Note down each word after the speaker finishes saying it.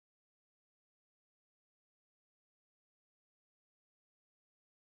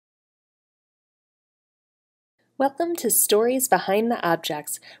Welcome to Stories Behind the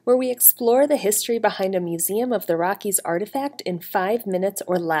Objects, where we explore the history behind a Museum of the Rockies artifact in 5 minutes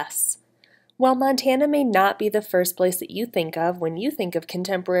or less. While Montana may not be the first place that you think of when you think of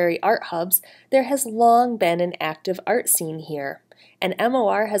contemporary art hubs, there has long been an active art scene here, and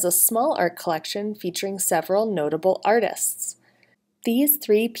MOR has a small art collection featuring several notable artists. These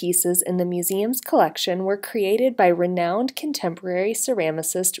 3 pieces in the museum's collection were created by renowned contemporary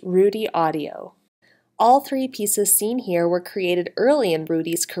ceramicist Rudy Autio. All 3 pieces seen here were created early in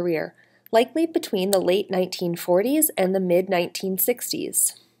Rudy's career, likely between the late 1940s and the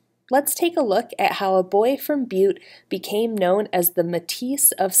mid-1960s. Let's take a look at how a boy from Butte became known as the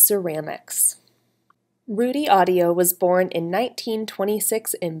Matisse of ceramics. Rudy Autio was born in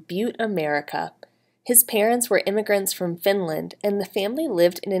 1926 in Butte, America. His parents were immigrants from Finland, and the family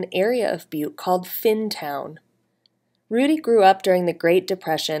lived in an area of Butte called Finntown. Rudy grew up during the Great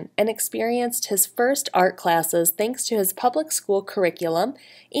Depression and experienced his first art classes thanks to his public school curriculum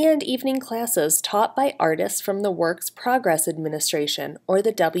and evening classes taught by artists from the Works Progress Administration, or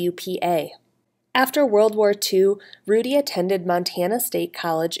the WPA. After World War II, Rudy attended Montana State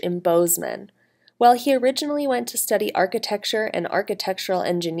College in Bozeman. While he originally went to study architecture and architectural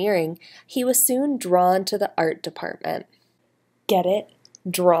engineering, he was soon drawn to the art department. Get it?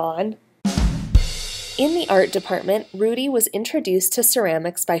 Drawn? In the art department, Rudy was introduced to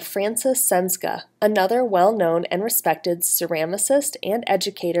ceramics by Francis Senska, another well-known and respected ceramicist and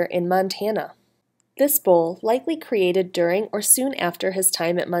educator in Montana. This bowl, likely created during or soon after his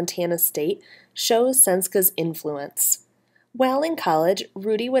time at Montana State, shows Senska's influence. While in college,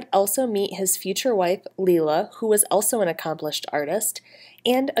 Rudy would also meet his future wife, Lila, who was also an accomplished artist,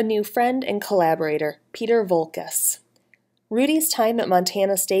 and a new friend and collaborator, Peter Volkas. Rudy's time at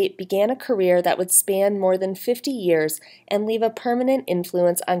Montana State began a career that would span more than 50 years and leave a permanent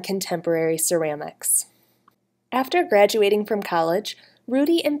influence on contemporary ceramics. After graduating from college,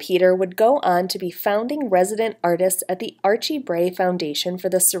 Rudy and Peter would go on to be founding resident artists at the Archie Bray Foundation for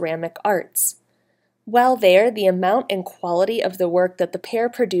the Ceramic Arts. While there, the amount and quality of the work that the pair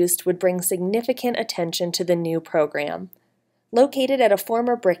produced would bring significant attention to the new program. Located at a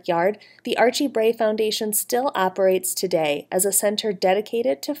former brickyard, the Archie Bray Foundation still operates today as a center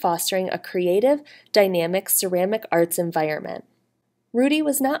dedicated to fostering a creative, dynamic ceramic arts environment. Rudy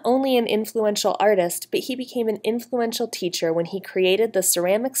was not only an influential artist, but he became an influential teacher when he created the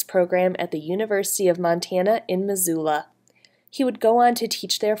ceramics program at the University of Montana in Missoula. He would go on to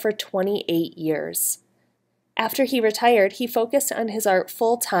teach there for 28 years. After he retired, he focused on his art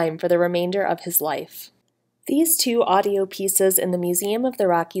full-time for the remainder of his life. These 2 Autio pieces in the Museum of the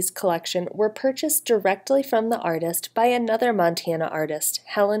Rockies collection were purchased directly from the artist by another Montana artist,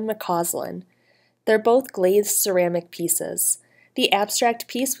 Helen McCausland. They're both glazed ceramic pieces. The abstract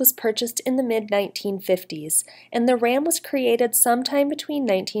piece was purchased in the mid-1950s, and the ram was created sometime between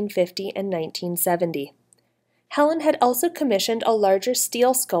 1950 and 1970. Helen had also commissioned a larger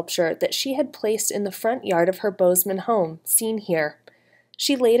steel sculpture that she had placed in the front yard of her Bozeman home, seen here.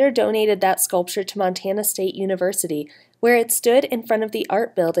 She later donated that sculpture to Montana State University, where it stood in front of the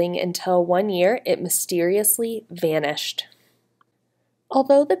art building until one year it mysteriously vanished.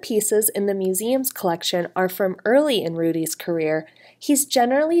 Although the pieces in the museum's collection are from early in Rudy's career, he's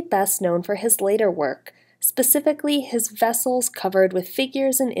generally best known for his later work, specifically his vessels covered with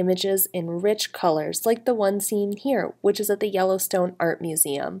figures and images in rich colors like the one seen here, which is at the Yellowstone Art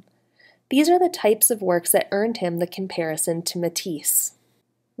Museum. These are the types of works that earned him the comparison to Matisse.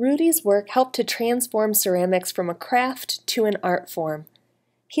 Rudy's work helped to transform ceramics from a craft to an art form.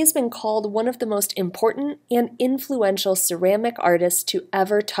 He has been called one of the most important and influential ceramic artists to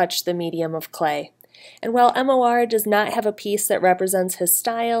ever touch the medium of clay. And while MOR does not have a piece that represents his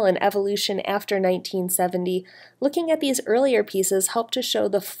style and evolution after 1970, looking at these earlier pieces helped to show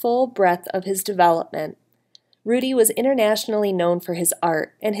the full breadth of his development. Rudy was internationally known for his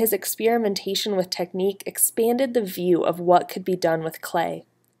art, and his experimentation with technique expanded the view of what could be done with clay.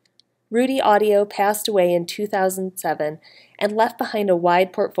 Rudy Autio passed away in 2007 and left behind a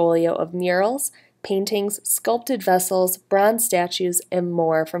wide portfolio of murals, paintings, sculpted vessels, bronze statues, and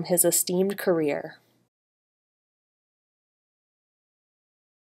more from his esteemed career.